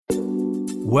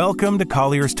Welcome to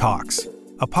Colliers Talks,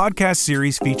 a podcast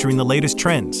series featuring the latest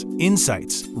trends,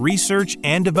 insights, research,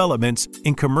 and developments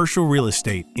in commercial real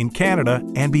estate in Canada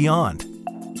and beyond.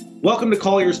 Welcome to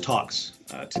Colliers Talks.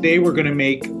 Today we're going to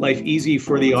make life easy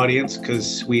for the audience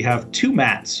because we have two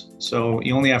Matts, so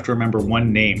you only have to remember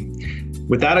one name.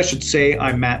 With that, I should say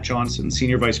I'm Matt Johnson,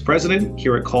 Senior Vice President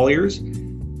here at Colliers.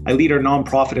 I lead our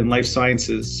nonprofit and life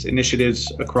sciences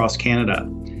initiatives across Canada.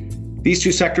 These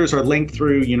two sectors are linked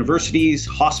through universities,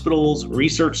 hospitals,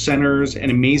 research centers,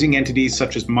 and amazing entities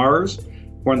such as Mars,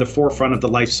 who are on the forefront of the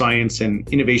life science and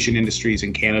innovation industries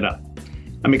in Canada.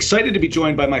 I'm excited to be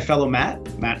joined by my fellow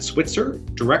Matt Switzer,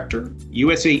 Director,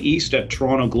 USA East at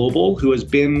Toronto Global, who has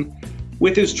been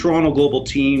with his Toronto Global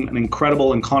team an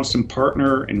incredible and constant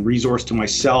partner and resource to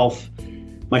myself,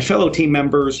 my fellow team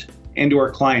members, and to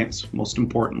our clients, most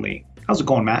importantly. How's it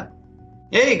going, Matt?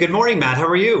 Hey, good morning, Matt. How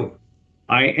are you?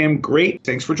 I am great.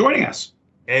 Thanks for joining us.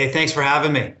 Hey, thanks for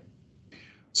having me.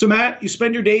 So, Matt, you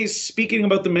spend your days speaking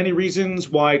about the many reasons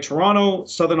why Toronto,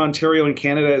 Southern Ontario, and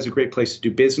Canada is a great place to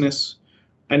do business.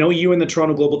 I know you and the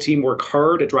Toronto Global team work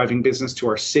hard at driving business to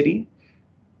our city.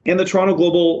 And the Toronto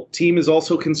Global team is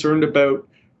also concerned about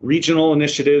regional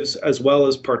initiatives as well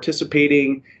as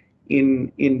participating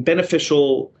in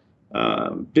beneficial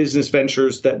business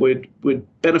ventures that would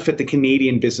benefit the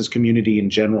Canadian business community in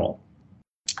general.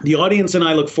 The audience and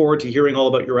I look forward to hearing all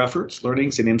about your efforts,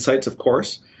 learnings, and insights, of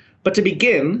course. But to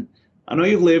begin, I know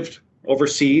you've lived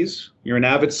overseas. You're an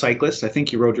avid cyclist. I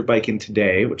think you rode your bike in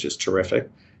today, which is terrific.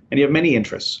 And you have many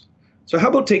interests. So how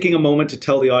about taking a moment to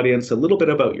tell the audience a little bit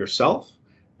about yourself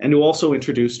and to also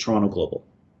introduce Toronto Global?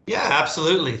 Yeah,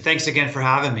 absolutely. Thanks again for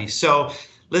having me. So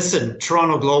listen,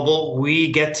 Toronto Global,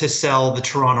 we get to sell the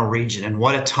Toronto region, and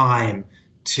what a time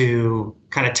to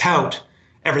kind of tout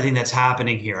everything that's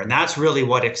happening here. And that's really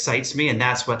what excites me, and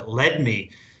that's what led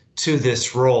me to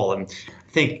this role. And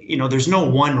I think, there's no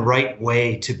one right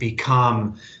way to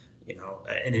become,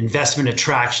 an investment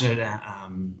attraction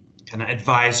kind of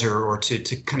advisor or to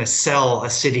kind of sell a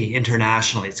city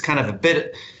internationally. It's kind of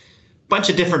bunch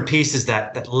of different pieces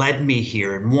that led me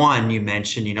here. And one, you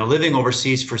mentioned, living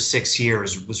overseas for 6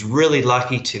 years, was really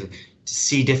lucky to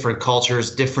see different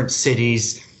cultures, different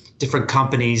cities, different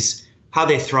companies, how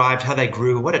they thrived, how they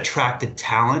grew, what attracted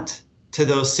talent to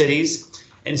those cities.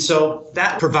 And so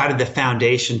that provided the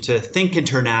foundation to think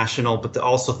international, but to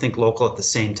also think local at the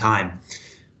same time.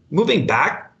 Moving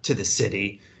back to the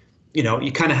city,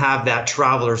 you kind of have that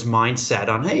traveler's mindset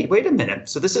on, hey, wait a minute.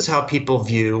 So this is how people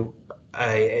view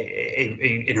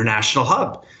a international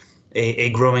hub, a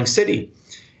growing city.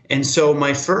 And so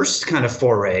my first kind of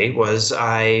foray was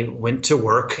I went to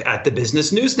work at the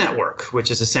Business News Network,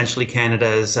 which is essentially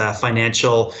Canada's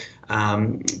financial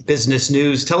business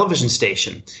news television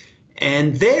station.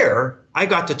 And there I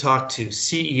got to talk to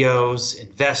CEOs,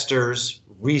 investors,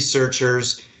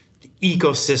 researchers, the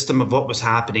ecosystem of what was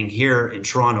happening here in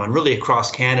Toronto and really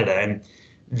across Canada. And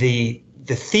the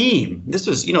theme, this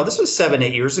was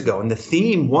 7-8 years ago, and the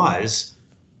theme was,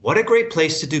 what a great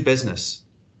place to do business.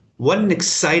 What an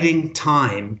exciting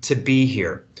time to be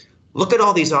here. Look at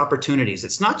all these opportunities.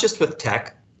 It's not just with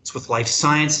tech, it's with life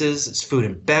sciences, it's food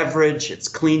and beverage, it's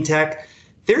clean tech.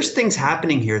 There's things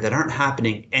happening here that aren't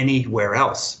happening anywhere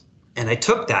else. And I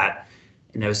took that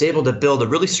and I was able to build a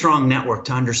really strong network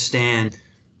to understand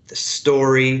the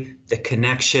story, the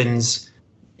connections,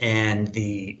 and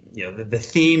the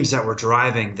themes that were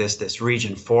driving this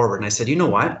region forward. And I said, you know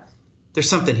what? There's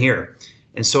something here.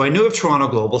 And so I knew of Toronto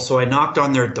Global, so I knocked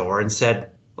on their door and said,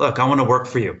 look, I want to work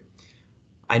for you.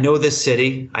 I know this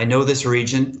city. I know this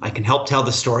region. I can help tell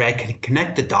the story. I can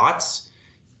connect the dots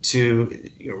to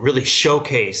really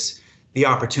showcase the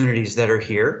opportunities that are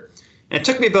here. And it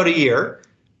took me about a year,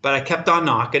 but I kept on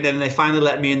knocking, and they finally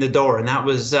let me in the door. And that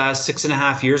was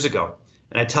 6.5 years ago.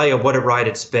 And I tell you what a ride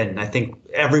it's been. I think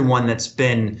everyone that's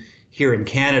been here in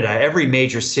Canada, every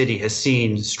major city has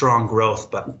seen strong growth,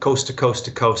 but coast to coast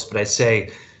to coast. But I'd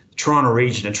say the Toronto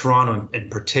region, and Toronto in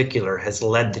particular, has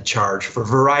led the charge for a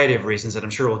variety of reasons that I'm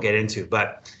sure we'll get into.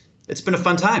 But it's been a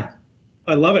fun time.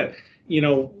 I love it.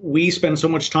 We spend so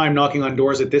much time knocking on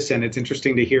doors at this end. It's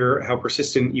interesting to hear how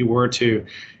persistent you were to,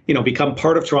 become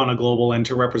part of Toronto Global and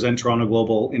to represent Toronto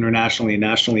Global internationally and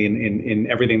nationally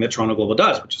in everything that Toronto Global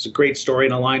does, which is a great story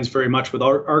and aligns very much with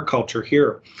our culture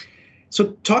here.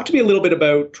 So talk to me a little bit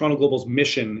about Toronto Global's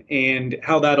mission and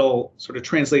how that'll sort of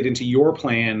translate into your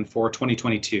plan for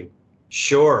 2022.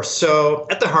 Sure. So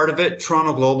at the heart of it,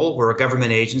 Toronto Global, we're a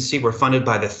government agency. We're funded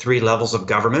by the 3 levels of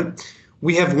government.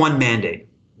 We have one mandate,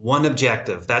 one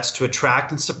objective. That's to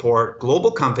attract and support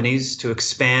global companies to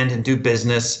expand and do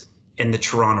business in the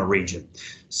Toronto region.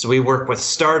 So we work with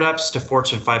startups to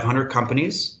Fortune 500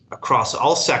 companies across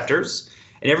all sectors,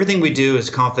 and everything we do is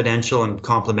confidential and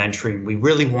complimentary. We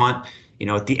really want,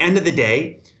 at the end of the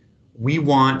day, we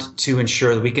want to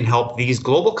ensure that we can help these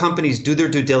global companies do their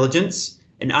due diligence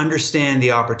and understand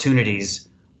the opportunities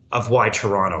of why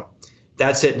Toronto.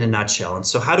 That's it in a nutshell. And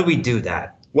so how do we do that?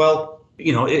 Well,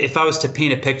 if I was to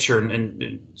paint a picture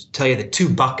and tell you the two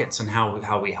buckets on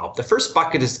how we help, the first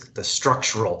bucket is the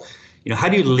structural. How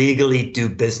do you legally do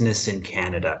business in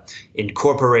Canada?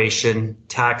 Incorporation,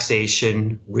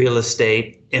 taxation, real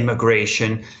estate,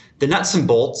 immigration, the nuts and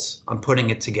bolts on putting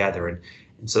it together. And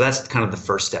so that's kind of the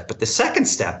first step. But the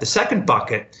second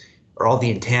bucket are all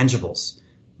the intangibles: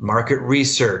 market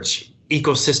research,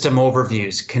 ecosystem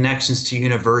overviews, connections to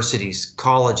universities,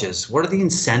 colleges. What do the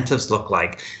incentives look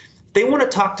like? They want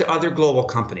to talk to other global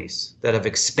companies that have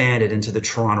expanded into the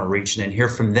Toronto region and hear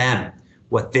from them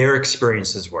what their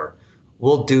experiences were.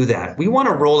 We'll do that. We want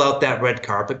to roll out that red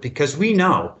carpet because we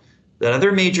know that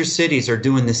other major cities are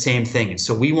doing the same thing. And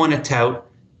so we want to tout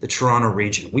the Toronto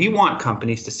region. We want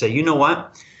companies to say, you know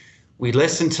what? We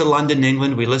listen to London,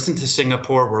 England. We listen to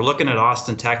Singapore. We're looking at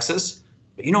Austin, Texas.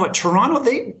 But you know what? Toronto,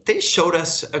 they showed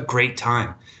us a great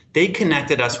time. They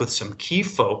connected us with some key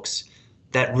folks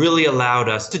that really allowed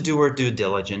us to do our due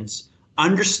diligence,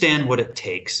 understand what it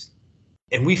takes,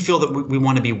 and we feel that we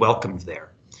want to be welcomed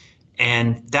there.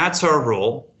 And that's our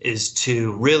role, is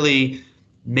to really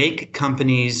make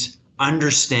companies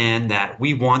understand that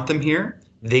we want them here,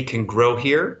 they can grow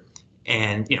here,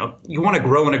 and you want to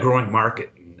grow in a growing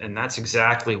market, and that's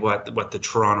exactly what the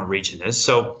Toronto region is.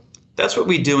 So that's what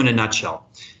we do in a nutshell.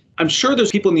 I'm sure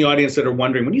there's people in the audience that are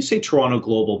wondering, when you say Toronto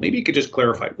Global, maybe you could just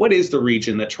clarify, what is the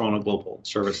region that Toronto Global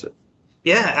services?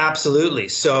 Yeah, absolutely.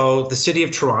 So the city of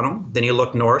Toronto, then you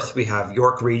look north, we have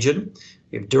York region,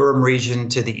 we have Durham region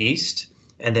to the east,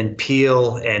 and then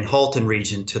Peel and Halton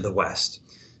region to the west.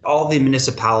 All the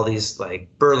municipalities like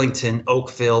Burlington,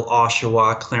 Oakville,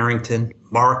 Oshawa, Clarington,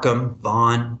 Markham,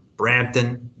 Vaughan,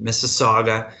 Brampton,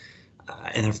 Mississauga,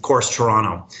 and of course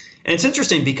Toronto. And it's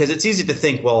interesting because it's easy to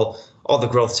think, well, all the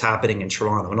growth's happening in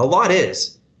Toronto, and a lot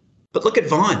is. But look at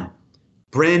Vaughan,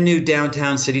 brand new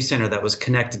downtown city center that was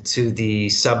connected to the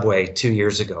subway 2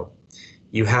 years ago.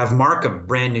 You have Markham,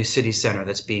 brand new city center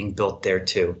that's being built there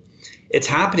too. It's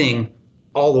happening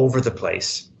all over the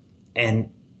place, and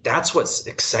that's what's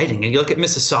exciting. And you look at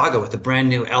Mississauga with the brand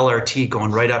new LRT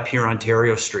going right up here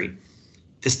Ontario Street.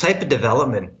 This type of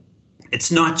development,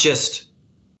 it's not just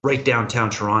right downtown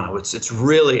Toronto. It's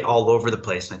really all over the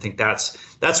place. And I think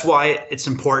that's why it's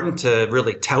important to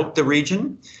really tout the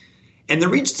region. And the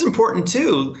region's important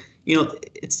too.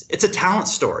 It's a talent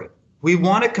story. We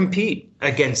want to compete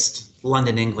against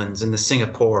London, England's and the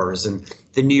Singapores and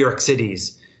the New York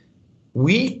Cities.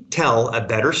 We tell a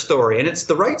better story, and it's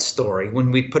the right story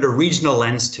when we put a regional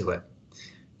lens to it,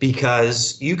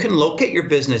 because you can locate your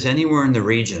business anywhere in the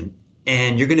region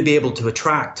and you're going to be able to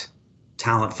attract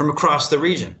talent from across the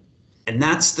region. And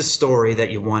that's the story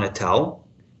that you want to tell,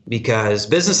 because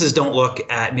businesses don't look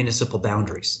at municipal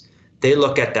boundaries. They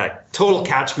look at that total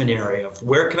catchment area of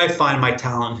where can I find my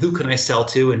talent, who can I sell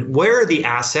to, and where are the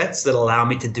assets that allow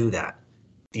me to do that?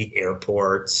 The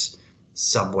airports,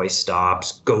 subway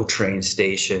stops, GO train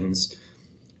stations,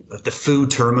 the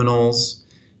food terminals,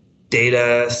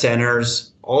 data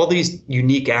centers. All these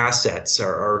unique assets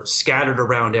are scattered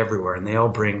around everywhere, and they all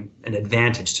bring an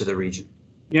advantage to the region.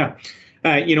 Yeah.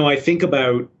 I think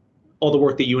about all the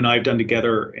work that you and I have done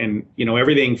together, and,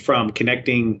 everything from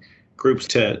connecting groups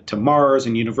to Mars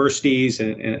and universities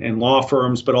and law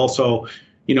firms, but also,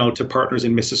 to partners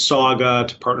in Mississauga,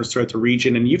 to partners throughout the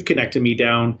region. And you've connected me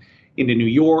down into New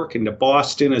York, into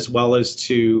Boston, as well as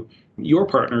to your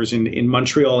partners in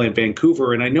Montreal and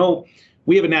Vancouver. And I know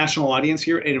we have a national audience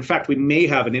here. And in fact, we may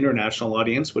have an international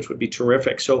audience, which would be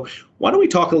terrific. So why don't we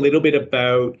talk a little bit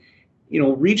about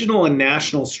regional and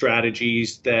national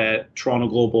strategies that Toronto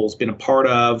Global has been a part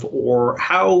of, or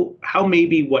how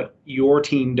maybe what your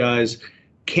team does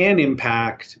can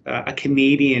impact a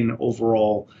Canadian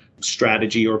overall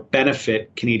strategy or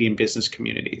benefit Canadian business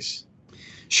communities?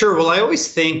 Sure. Well, I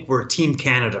always think we're Team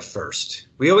Canada first.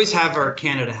 We always have our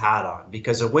Canada hat on,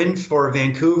 because a win for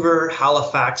Vancouver,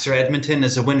 Halifax, or Edmonton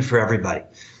is a win for everybody.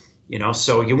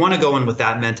 So you want to go in with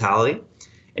that mentality,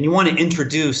 and you want to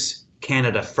introduce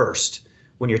Canada first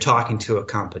when you're talking to a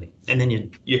company. And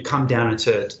then you come down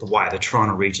into the why, the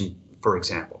Toronto region, for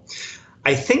example.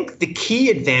 I think the key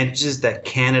advantages that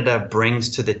Canada brings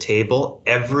to the table,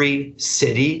 every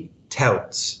city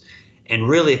touts. And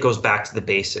really, it goes back to the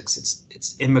basics.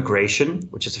 It's immigration,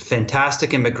 which is a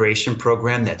fantastic immigration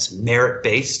program that's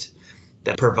merit-based.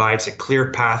 that provides a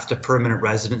clear path to permanent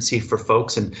residency for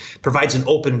folks and provides an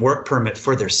open work permit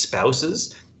for their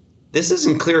spouses. This is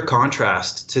in clear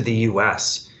contrast to the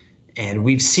US. And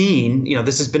we've seen,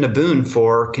 this has been a boon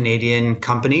for Canadian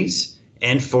companies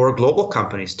and for global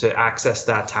companies to access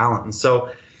that talent. And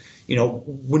so,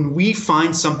 when we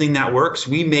find something that works,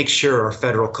 we make sure our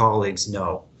federal colleagues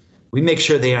know. We make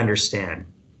sure they understand.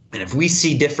 And if we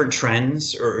see different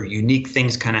trends or unique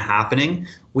things kind of happening,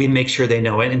 we make sure they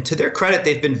know it. And to their credit,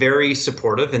 they've been very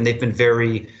supportive and they've been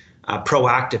very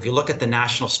proactive. You look at the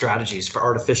national strategies for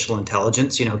artificial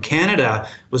intelligence. Canada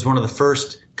was one of the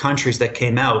first countries that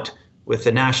came out with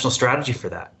a national strategy for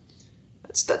that.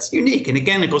 That's unique. And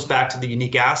again, it goes back to the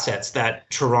unique assets that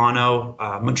Toronto,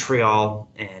 Montreal,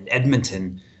 and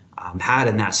Edmonton had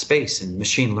in that space in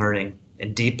machine learning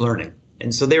and deep learning.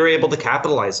 And so they were able to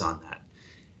capitalize on that.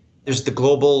 There's the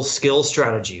Global Skills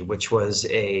Strategy, which was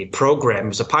a program, it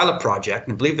was a pilot project,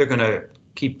 and I believe they're going to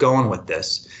keep going with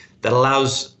this, that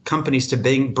allows companies to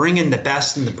bring in the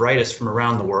best and the brightest from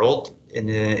around the world in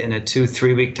a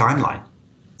 2-3 week timeline.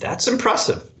 That's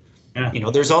impressive. Yeah.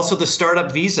 There's also the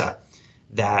startup visa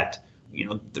that,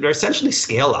 they're essentially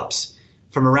scale-ups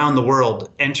from around the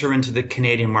world enter into the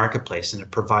Canadian marketplace, and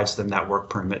it provides them that work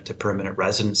permit to permanent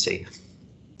residency.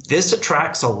 This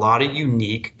attracts a lot of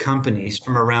unique companies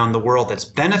from around the world that's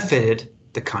benefited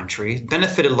the country,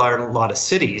 benefited a lot of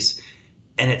cities,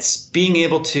 and it's being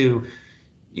able to,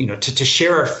 to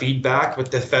share our feedback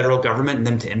with the federal government and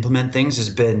them to implement things it's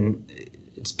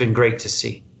been great to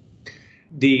see.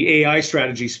 The AI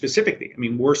strategy specifically,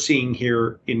 we're seeing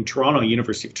here in Toronto,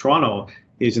 University of Toronto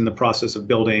is in the process of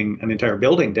building an entire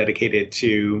building dedicated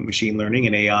to machine learning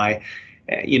and AI,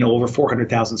 over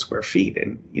 400,000 square feet.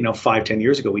 And, 5-10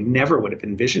 years ago, we never would have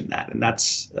envisioned that. And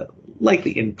that's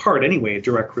likely in part anyway, a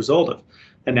direct result of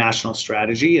a national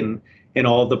strategy and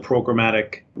all the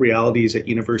programmatic realities at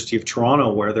University of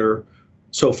Toronto, where they're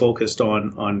so focused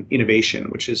on innovation,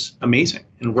 which is amazing,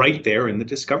 and right there in the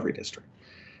Discovery District.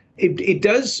 It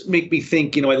does make me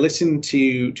think, I listen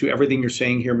to everything you're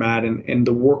saying here, Matt, and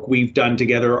the work we've done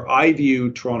together. I view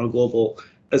Toronto Global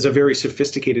as a very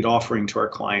sophisticated offering to our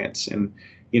clients. And,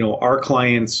 our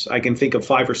clients, I can think of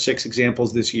 5 or 6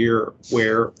 examples this year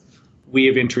where we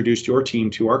have introduced your team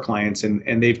to our clients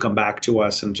and they've come back to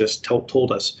us and just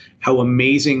told us how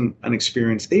amazing an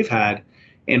experience they've had.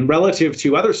 And relative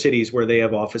to other cities where they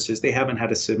have offices, they haven't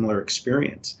had a similar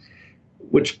experience.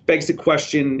 Which begs the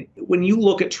question, when you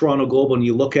look at Toronto Global and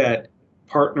you look at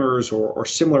partners or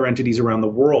similar entities around the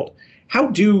world, how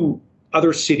do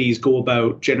other cities go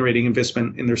about generating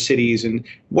investment in their cities? And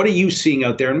what are you seeing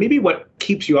out there? And maybe what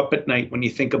keeps you up at night when you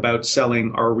think about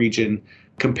selling our region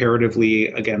comparatively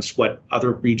against what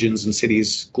other regions and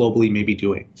cities globally may be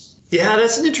doing? Yeah,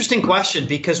 that's an interesting question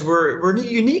because we're in a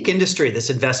unique industry, this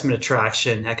investment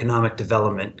attraction, economic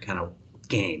development kind of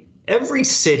game. Every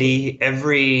city,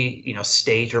 every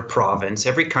state or province,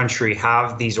 every country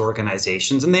have these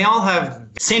organizations, and they all have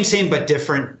same but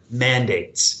different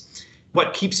mandates.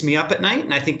 What keeps me up at night,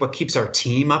 and I think what keeps our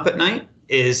team up at night,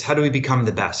 is how do we become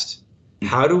the best?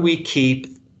 How do we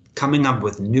keep coming up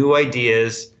with new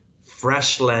ideas,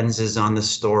 fresh lenses on the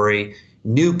story,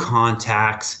 new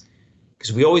contacts?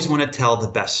 Because we always want to tell the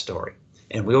best story,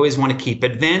 and we always want to keep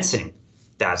advancing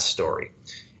that story.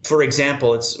 For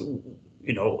example,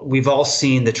 we've all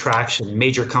seen the traction,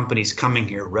 major companies coming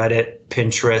here, Reddit,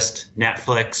 Pinterest,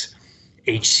 Netflix,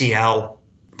 HCL,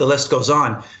 the list goes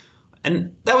on.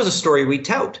 And that was a story we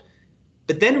tout.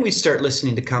 But then we start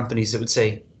listening to companies that would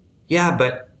say, yeah,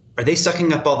 but are they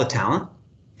sucking up all the talent?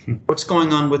 What's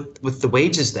going on with the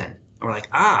wages then? And we're like,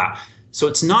 so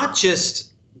it's not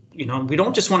just, we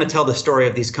don't just want to tell the story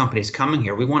of these companies coming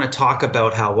here. We want to talk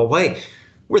about how,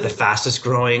 we're the fastest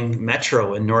growing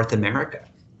metro in North America.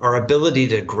 Our ability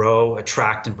to grow,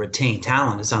 attract, and retain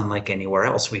talent is unlike anywhere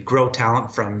else. We grow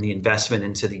talent from the investment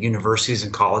into the universities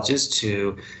and colleges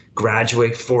to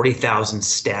graduate 40,000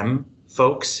 STEM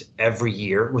folks every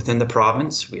year within the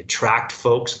province. We attract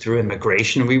folks through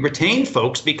immigration. We retain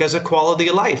folks because of quality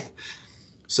of life.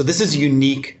 So this is a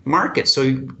unique market.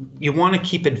 So you want to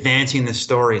keep advancing the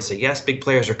story and say, yes, big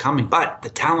players are coming, but the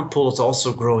talent pool is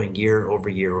also growing year over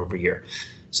year over year.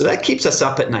 So that keeps us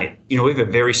up at night. We have a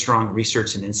very strong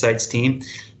research and insights team.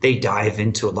 They dive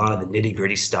into a lot of the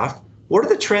nitty-gritty stuff. What are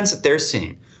the trends that they're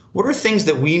seeing? What are things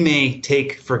that we may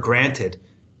take for granted,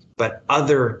 but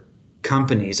other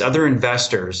companies, other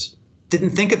investors didn't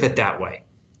think of it that way?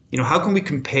 How can we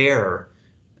compare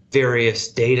various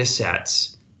data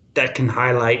sets that can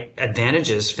highlight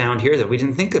advantages found here that we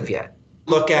didn't think of yet?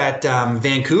 Look at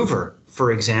Vancouver,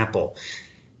 for example.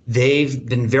 they've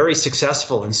been very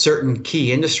successful in certain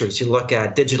key industries. You look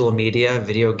at digital media,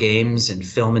 video games, and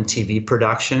film and TV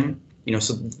production.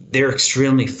 So they're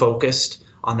extremely focused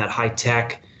on that high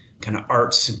tech kind of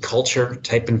arts and culture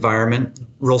type environment.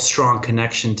 Real strong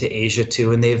connection to Asia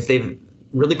too, and they've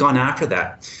really gone after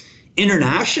that.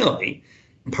 Internationally,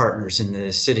 partners in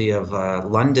the city of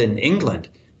London, England,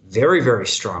 very, very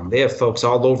strong. They have folks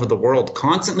all over the world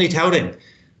constantly touting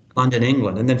London,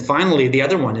 England. And then finally, the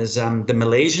other one is the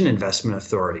Malaysian Investment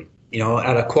Authority.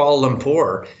 Out of Kuala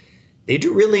Lumpur, they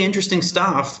do really interesting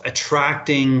stuff,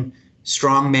 attracting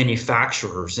strong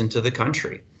manufacturers into the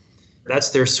country.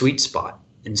 That's their sweet spot.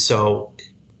 And so,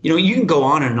 you can go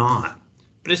on and on,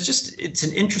 but it's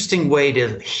an interesting way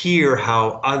to hear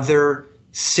how other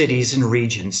cities and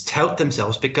regions tout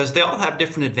themselves, because they all have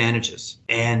different advantages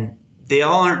and they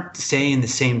all aren't saying the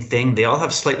same thing. They all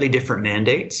have slightly different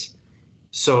mandates.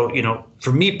 So,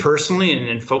 for me personally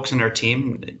and folks in our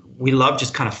team, we love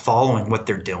just kind of following what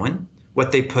they're doing,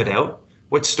 what they put out,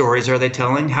 what stories are they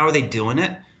telling, how are they doing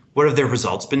it, what have their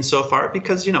results been so far?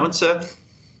 Because,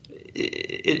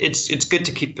 it's good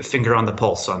to keep a finger on the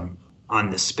pulse on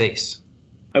this space.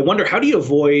 I wonder, how do you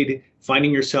avoid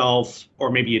finding yourself, or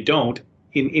maybe you don't,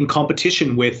 in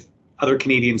competition with other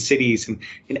Canadian cities, and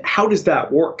how does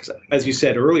that work? As you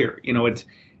said earlier, it's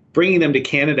bringing them to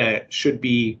Canada should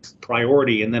be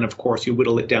priority, and then of course you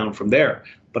whittle it down from there.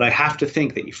 But I have to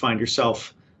think that you find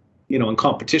yourself, in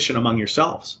competition among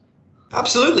yourselves.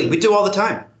 Absolutely, we do all the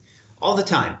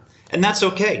time, and that's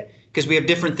okay because we have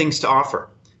different things to offer,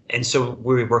 and so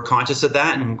we're conscious of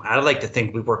that. And I like to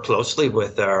think we work closely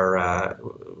with our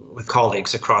with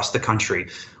colleagues across the country.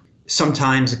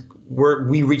 Sometimes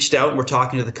we reached out and we're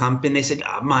talking to the company, and they said,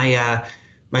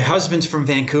 my husband's from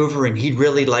Vancouver and he'd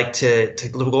really like to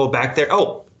go back there.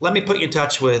 Oh, let me put you in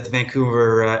touch with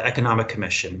Vancouver Economic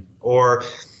Commission. Or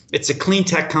it's a clean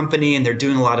tech company and they're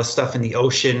doing a lot of stuff in the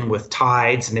ocean with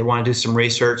tides and they want to do some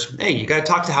research. Hey, you got to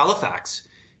talk to Halifax.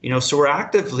 So we're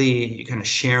actively kind of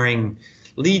sharing,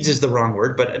 leads is the wrong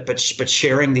word, but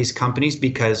sharing these companies,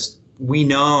 because we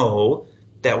know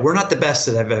that we're not the best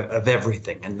of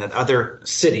everything, and that other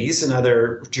cities and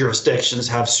other jurisdictions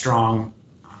have strong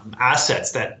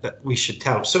assets that we should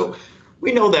tout. So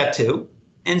we know that too.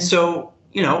 And so,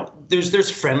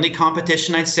 there's friendly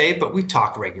competition, I'd say, but we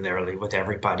talk regularly with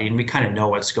everybody and we kind of know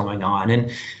what's going on.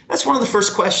 And that's one of the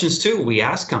first questions too we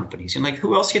ask companies,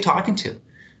 who else are you talking to?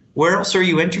 Where else are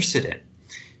you interested in?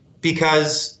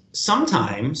 Because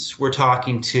sometimes we're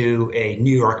talking to a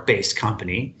New York-based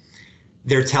company.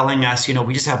 They're telling us,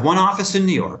 we just have one office in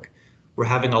New York. We're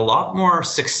having a lot more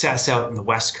success out in the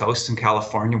West Coast in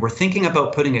California. We're thinking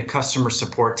about putting a customer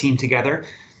support team together,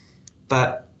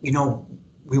 but,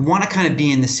 we want to kind of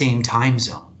be in the same time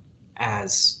zone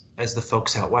as the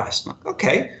folks out West.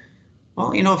 Okay,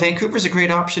 well, Vancouver's a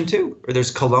great option too. Or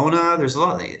there's Kelowna,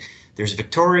 there's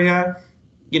Victoria,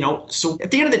 so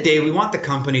at the end of the day, we want the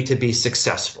company to be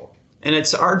successful. And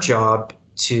it's our job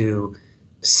to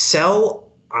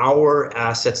sell our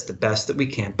assets the best that we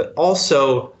can, but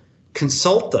also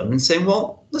consult them and say,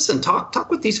 well, listen, talk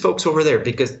with these folks over there,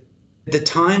 because the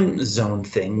time zone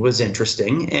thing was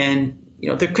interesting and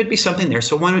there could be something there.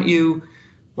 So why don't you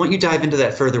dive into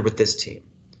that further with this team?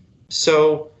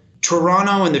 So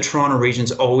Toronto and the Toronto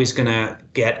region's always going to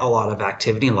get a lot of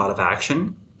activity, a lot of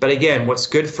action. But again, what's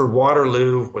good for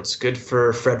Waterloo, what's good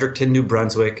for Fredericton, New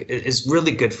Brunswick is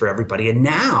really good for everybody. And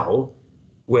now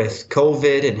with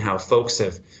COVID and how folks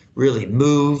have really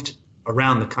moved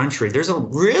around the country, there's a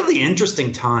really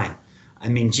interesting time. I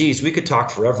mean, geez, we could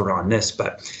talk forever on this,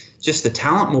 but just the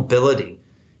talent mobility,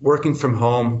 working from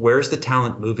home, where's the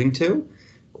talent moving to?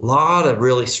 A lot of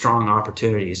really strong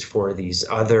opportunities for these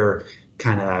other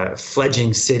kind of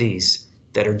fledgling cities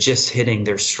that are just hitting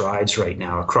their strides right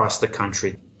now across the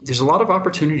country. There's a lot of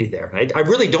opportunity there. I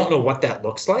really don't know what that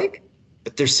looks like,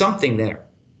 but there's something there,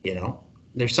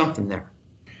 there's something there.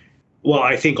 Well,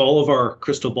 I think all of our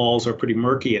crystal balls are pretty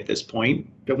murky at this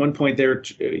point. At one point there,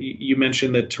 you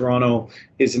mentioned that Toronto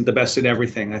isn't the best at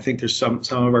everything. I think there's some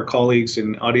of our colleagues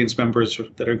and audience members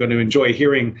that are going to enjoy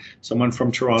hearing someone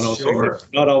from Toronto sure. saying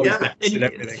not always the best at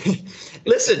everything.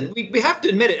 Listen, we have to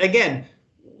admit it. Again,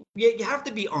 you have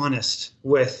to be honest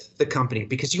with the company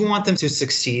because you want them to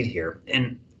succeed here.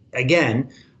 And again,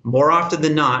 more often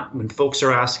than not, when folks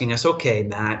are asking us, okay,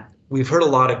 Matt, we've heard a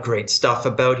lot of great stuff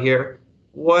about here.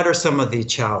 What are some of the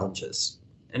challenges?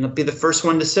 And I'll be the first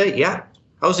one to say, yeah,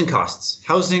 housing costs,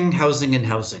 housing.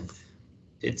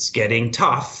 It's getting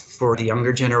tough for the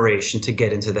younger generation to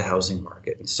get into the housing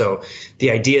market. And so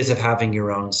the ideas of having your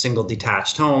own single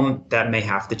detached home, that may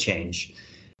have to change.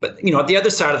 But, at the other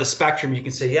side of the spectrum, you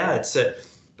can say, yeah,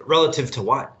 Relative to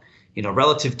what?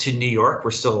 Relative to New York,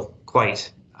 we're still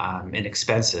quite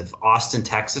inexpensive. Austin,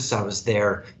 Texas, I was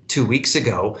there 2 weeks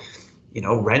ago.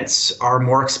 Rents are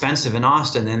more expensive in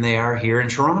Austin than they are here in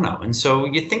Toronto. And so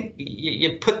you think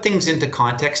you put things into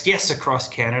context. Yes, across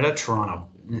Canada, Toronto,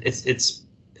 it's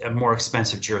a more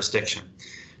expensive jurisdiction.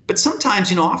 But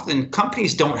sometimes, often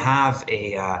companies don't have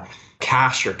a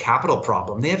cash or capital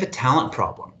problem. They have a talent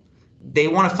problem. They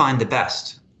want to find the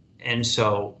best. And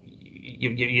so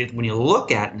when you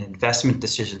look at an investment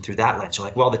decision through that lens, you're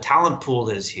like, well, the talent pool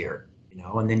is here,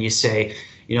 and then you say,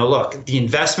 look, the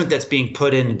investment that's being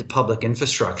put into public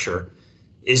infrastructure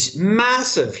is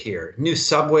massive here. New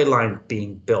subway line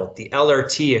being built, the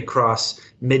LRT across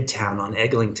Midtown on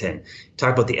Eglinton.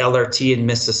 Talk about the LRT in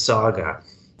Mississauga.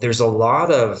 There's a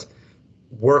lot of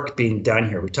work being done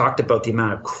here. We talked about the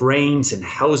amount of cranes and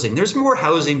housing. There's more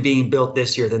housing being built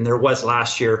this year than there was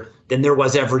last year, than there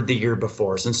was ever the year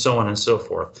before, and so on and so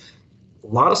forth. A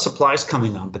lot of supplies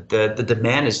coming on, but the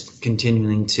demand is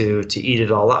continuing to eat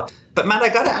it all up. But Matt, I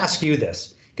got to ask you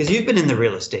this, because you've been in the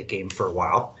real estate game for a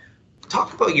while.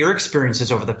 Talk about your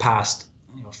experiences over the past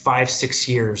 5-6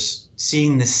 years,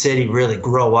 seeing the city really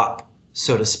grow up,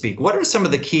 so to speak. What are some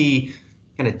of the key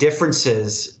kind of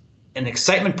differences and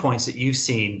excitement points that you've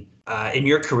seen in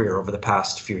your career over the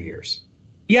past few years?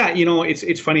 Yeah,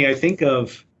 it's funny. I think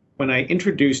of when I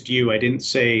introduced you, I didn't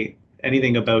say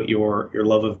anything about your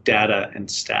love of data and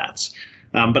stats.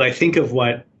 But I think of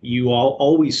what you all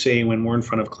always say when we're in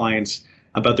front of clients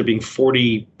about there being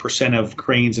 40% of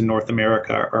cranes in North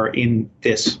America are in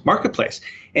this marketplace.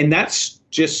 And that's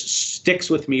just sticks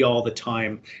with me all the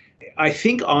time. I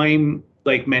think I'm,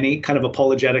 like many, kind of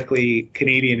apologetically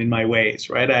Canadian in my ways,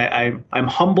 right? I'm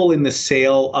humble in the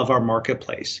sale of our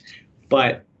marketplace.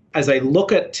 But as I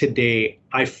look at today,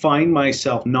 I find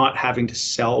myself not having to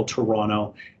sell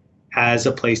Toronto as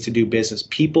a place to do business.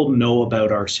 People know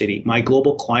about our city. My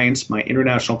global clients, my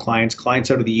international clients, clients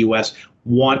out of the US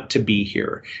want to be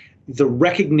here. The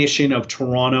recognition of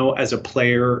Toronto as a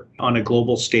player on a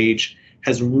global stage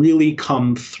has really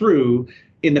come through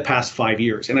in the past 5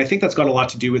 years. And I think that's got a lot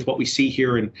to do with what we see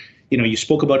here. And, you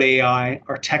spoke about AI,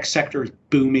 our tech sector is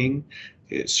booming.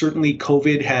 Certainly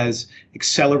COVID has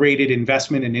accelerated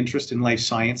investment and interest in life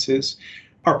sciences.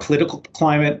 Our political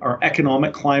climate, our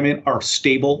economic climate are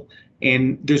stable.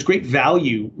 And there's great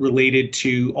value related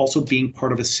to also being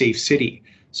part of a safe city.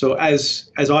 So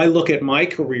as I look at my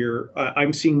career,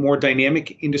 I'm seeing more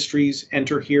dynamic industries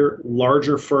enter here,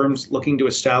 larger firms looking to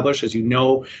establish. As you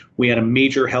know, we had a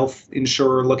major health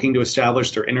insurer looking to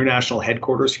establish their international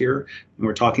headquarters here. And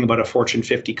we're talking about a Fortune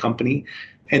 50 company.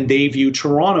 And they view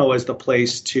Toronto as the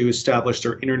place to establish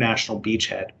their international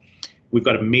beachhead. We've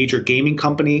got a major gaming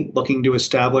company looking to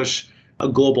establish a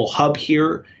global hub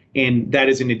here. And that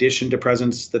is in addition to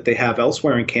presence that they have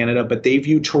elsewhere in Canada, but they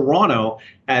view Toronto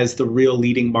as the real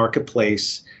leading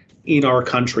marketplace in our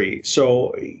country.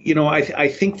 So, I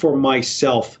think for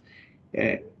myself,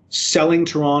 selling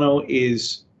Toronto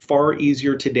is far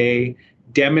easier today,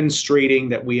 demonstrating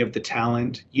that we have the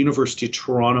talent. University of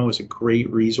Toronto is a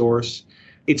great resource.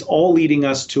 It's all leading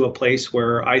us to a place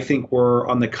where I think we're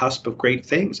on the cusp of great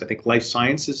things. I think life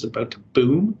science is about to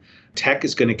boom. Tech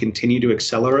is going to continue to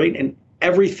accelerate, and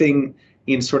everything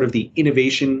in sort of the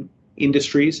innovation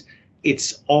industries,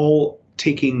 it's all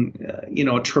taking,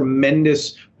 a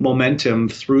tremendous momentum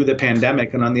through the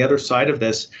pandemic. And on the other side of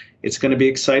this, it's going to be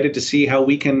excited to see how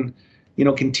we can,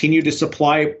 continue to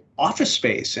supply office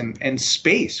space and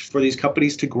space for these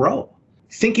companies to grow.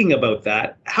 Thinking about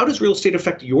that, how does real estate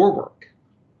affect your work?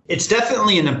 It's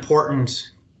definitely an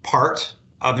important part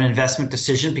of an investment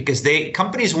decision because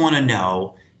companies want to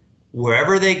know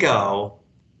wherever they go,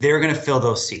 they're going to fill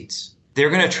those seats. They're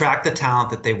going to attract the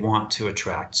talent that they want to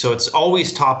attract. So it's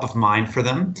always top of mind for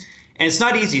them. And it's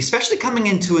not easy, especially coming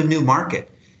into a new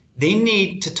market. They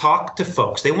need to talk to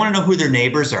folks. They want to know who their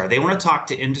neighbors are. They want to talk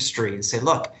to industry and say,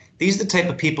 look, these are the type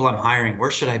of people I'm hiring. Where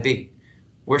should I be?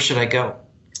 Where should I go?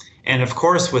 And of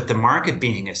course, with the market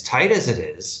being as tight as it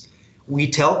is, we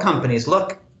tell companies,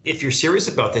 look, if you're serious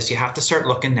about this, you have to start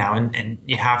looking now and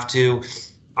you have to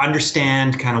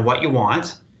understand kind of what you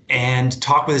want and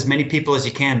talk with as many people as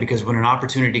you can, because when an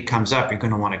opportunity comes up, you're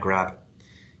going to want to grab it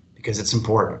because it's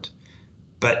important.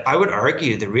 But I would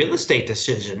argue the real estate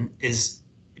decision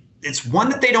it's one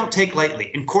that they don't take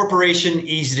lightly. Incorporation,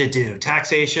 easy to do.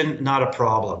 Taxation, not a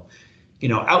problem.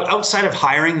 Outside of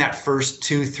hiring that first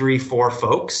 2, 3, 4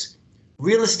 folks,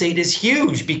 real estate is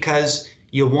huge because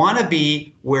you want to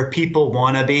be where people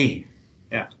want to be.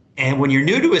 Yeah. And when you're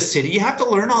new to a city, you have to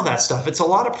learn all that stuff. It's a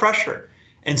lot of pressure.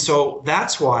 And so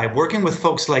that's why working with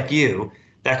folks like you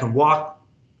that can walk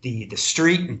the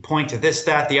street and point to this,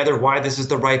 that, the other, why this is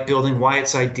the right building, why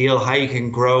it's ideal, how you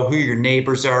can grow, who your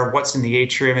neighbors are, what's in the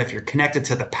atrium, if you're connected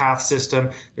to the path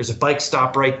system. There's a bike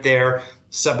stop right there,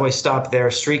 subway stop there,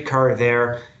 streetcar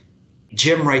there,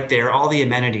 gym right there, all the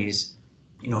amenities.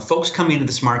 Folks coming into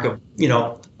this market,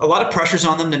 a lot of pressure's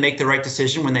on them to make the right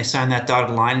decision when they sign that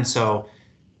dotted line. And so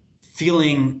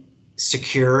feeling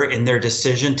secure in their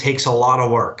decision takes a lot of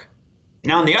work.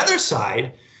 Now, on the other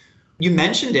side, you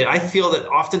mentioned it. I feel that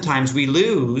oftentimes we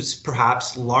lose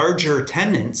perhaps larger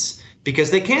tenants because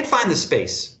they can't find the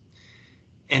space.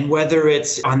 And whether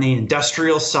it's on the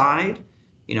industrial side,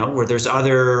 where there's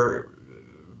other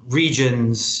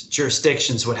regions,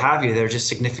 jurisdictions, what have you, they're just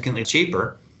significantly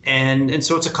cheaper. And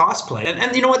so it's a cost play.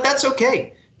 And you know what? That's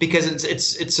okay, because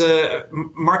it's a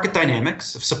market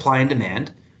dynamics of supply and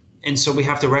demand. And so we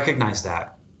have to recognize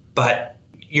that. But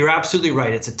you're absolutely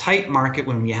right. It's a tight market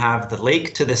when you have the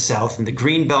lake to the south and the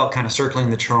green belt kind of circling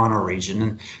the Toronto region.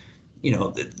 And,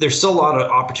 there's still a lot of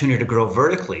opportunity to grow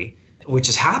vertically, which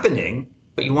is happening.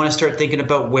 But you want to start thinking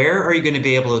about, where are you going to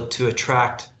be able to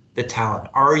attract the talent?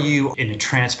 Are you in a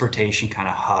transportation kind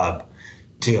of hub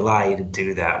to allow you to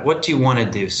do that? What do you want to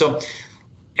do? So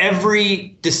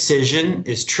every decision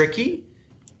is tricky.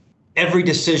 Every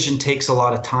decision takes a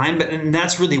lot of time, and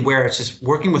that's really where it's just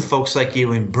working with folks like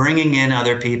you and bringing in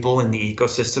other people in the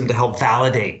ecosystem to help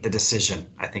validate the decision,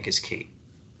 I think, is key.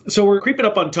 So we're creeping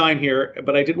up on time here,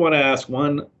 but I did want to ask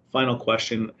one final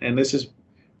question, and this is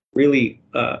really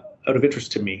out of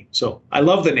interest to me. So I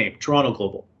love the name Toronto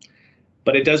Global,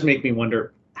 but it does make me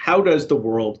wonder, how does the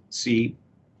world see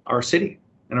our city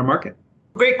and our market?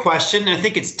 Great question. I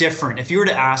think it's different. If you were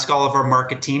to ask all of our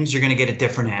market teams, you're going to get a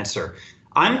different answer.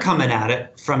 I'm coming at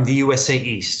it from the USA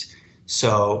East.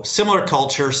 So similar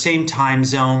culture, same time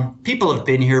zone. People have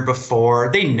been here before.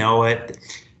 They know it.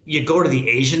 You go to the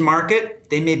Asian market,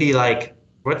 they may be like,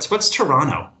 what's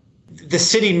Toronto? The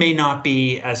city may not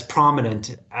be as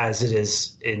prominent as it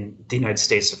is in the United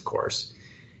States, of course.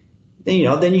 Then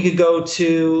you could go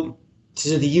to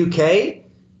the UK.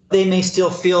 They may still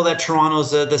feel that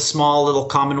Toronto's the small little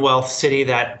Commonwealth city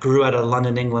that grew out of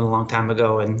London, England a long time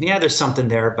ago. And yeah, there's something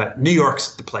there, but New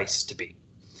York's the place to be.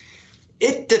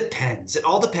 It depends. It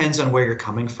all depends on where you're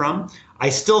coming from. I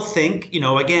still think,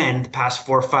 again, the past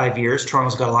 4 or 5 years,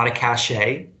 Toronto's got a lot of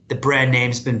cachet. The brand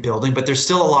name's been building, but there's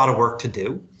still a lot of work to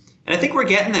do. And I think we're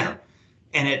getting there.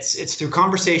 And it's through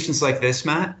conversations like this,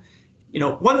 Matt.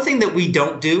 One thing that we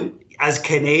don't do as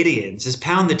Canadians is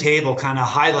pound the table kind of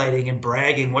highlighting and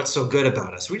bragging what's so good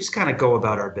about us. We just kind of go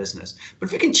about our business. But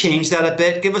if we can change that a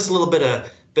bit, give us a little bit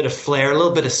of flair, a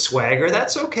little bit of swagger,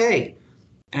 that's okay.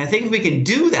 And I think if we can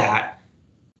do that,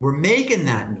 we're making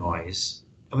that noise,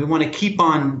 and we want to keep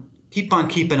on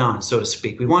keeping on, so to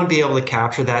speak. We want to be able to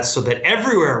capture that so that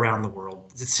everywhere around the world,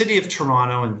 the city of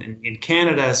Toronto and in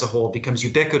Canada as a whole becomes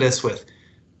ubiquitous with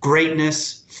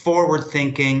greatness, forward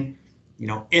thinking,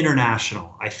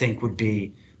 international, I think would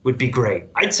be great.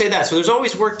 I'd say that. So there's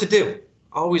always work to do,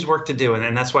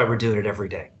 and that's why we're doing it every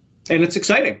day. And it's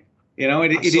exciting.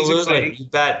 It is exciting. You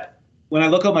bet. When I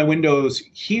look out my windows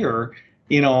here,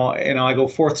 I go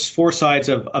four sides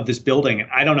of this building, and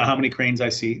I don't know how many cranes I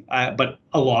see, but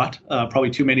a lot,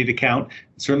 probably too many to count.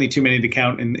 Certainly too many to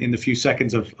count in the few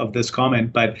seconds of this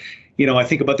comment. But I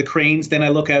think about the cranes. Then I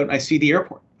look out and I see the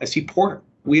airport. I see Porter.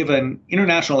 We have an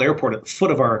international airport at the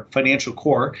foot of our financial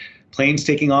core, planes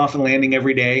taking off and landing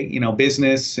every day,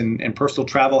 business and personal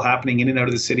travel happening in and out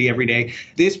of the city every day.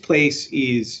 This place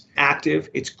is active.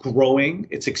 It's growing.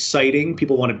 It's exciting.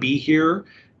 People want to be here.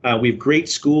 We have great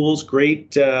schools,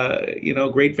 great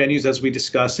venues, as we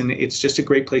discussed, and it's just a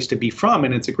great place to be from,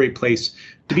 and it's a great place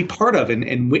to be part of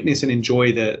and witness and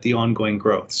enjoy the ongoing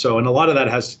growth. So, and a lot of that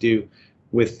has to do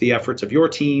with the efforts of your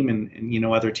team and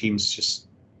other teams just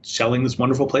selling this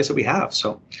wonderful place that we have.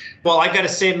 So, well, I got to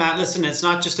say, Matt, listen, it's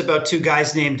not just about two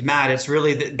guys named Matt. It's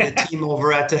really the team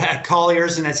over at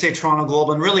Colliers and I'd say Toronto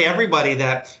Global, and really everybody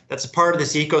that's a part of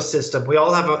this ecosystem. We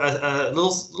all have a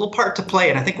little part to play,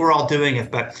 and I think we're all doing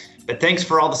it. But thanks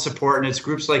for all the support, and it's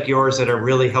groups like yours that are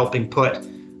really helping put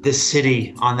this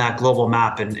city on that global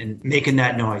map and making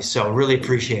that noise. So really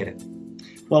appreciate it.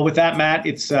 Well, with that, Matt,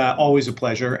 it's always a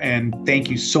pleasure, and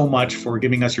thank you so much for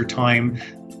giving us your time.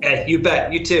 Hey, you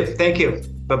bet. You too. Thank you.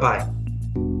 Bye-bye.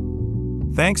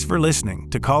 Thanks for listening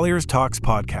to Colliers Talks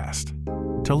podcast.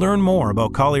 To learn more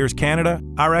about Colliers Canada,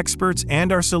 our experts,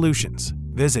 and our solutions,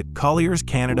 visit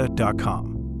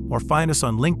collierscanada.com or find us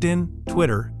on LinkedIn,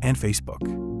 Twitter, and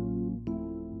Facebook.